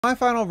My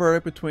final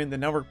verdict between the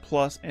Network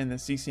Plus and the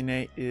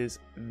CCNA is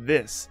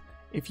this.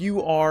 If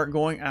you are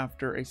going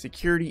after a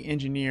security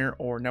engineer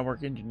or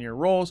network engineer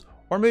roles,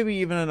 or maybe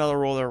even another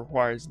role that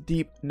requires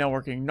deep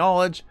networking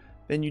knowledge,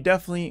 then you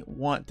definitely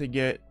want to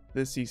get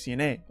the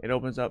CCNA. It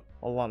opens up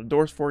a lot of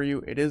doors for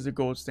you. It is the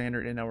gold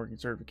standard in networking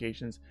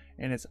certifications,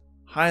 and it's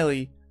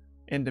highly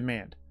in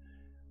demand.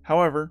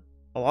 However,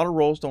 a lot of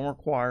roles don't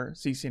require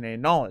CCNA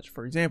knowledge.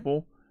 For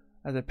example,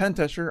 as a pen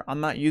tester, I'm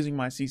not using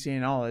my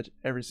CCNA knowledge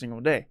every single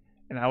day,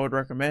 and I would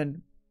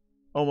recommend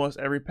almost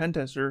every pen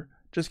tester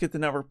just get the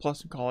Network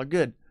Plus and call it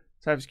good.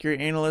 Cybersecurity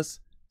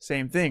analysts,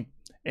 same thing,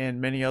 and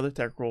many other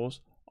tech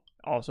roles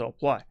also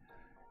apply.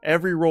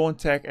 Every role in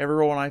tech, every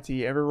role in IT,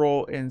 every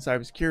role in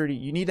cybersecurity,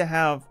 you need to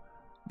have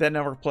that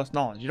Network Plus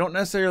knowledge. You don't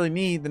necessarily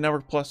need the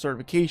Network Plus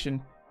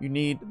certification, you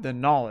need the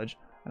knowledge,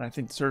 and I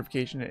think the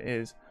certification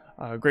is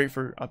great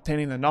for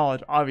obtaining the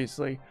knowledge,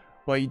 obviously,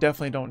 but you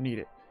definitely don't need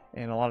it,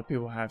 and a lot of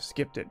people have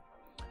skipped it.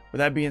 With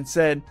that being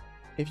said,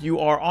 if you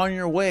are on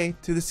your way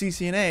to the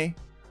CCNA,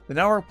 the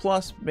Network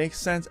Plus makes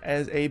sense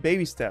as a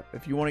baby step.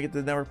 If you want to get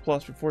the Network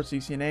Plus before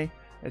CCNA,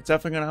 it's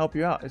definitely going to help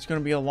you out. It's going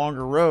to be a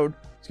longer road,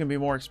 it's going to be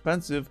more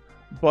expensive,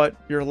 but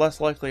you're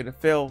less likely to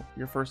fail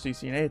your first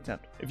CCNA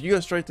attempt. If you go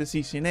straight to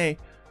CCNA,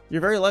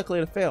 you're very likely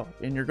to fail,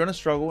 and you're going to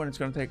struggle, and it's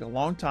going to take a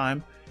long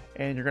time,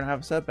 and you're going to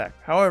have a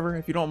setback. However,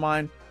 if you don't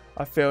mind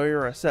a failure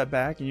or a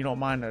setback, and you don't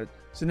mind a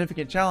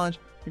significant challenge,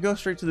 you go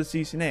straight to the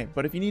CCNA.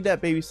 But if you need that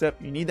baby step,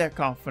 you need that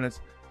confidence,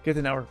 get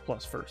the Network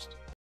Plus first.